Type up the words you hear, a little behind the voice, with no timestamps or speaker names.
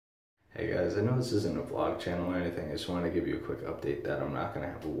Hey guys, I know this isn't a vlog channel or anything. I just wanted to give you a quick update that I'm not going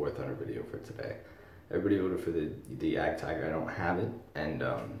to have a War Thunder video for today. Everybody voted for the Jagdtiger. I don't have it, and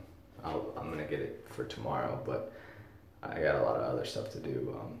I'm going to get it for tomorrow, but I got a lot of other stuff to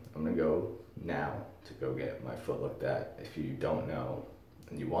do. I'm going to go now to go get my foot looked at. If you don't know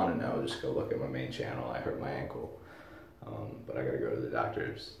and you want to know, just go look at my main channel. I hurt my ankle, but I got to go to the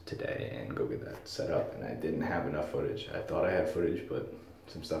doctor's today and go get that set up, and I didn't have enough footage. I thought I had footage, but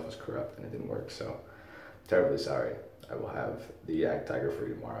some stuff was corrupt and it didn't work, so terribly sorry. I will have the Jagdtiger for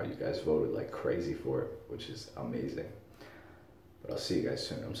you tomorrow. You guys voted like crazy for it, which is amazing. But I'll see you guys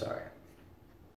soon. I'm sorry.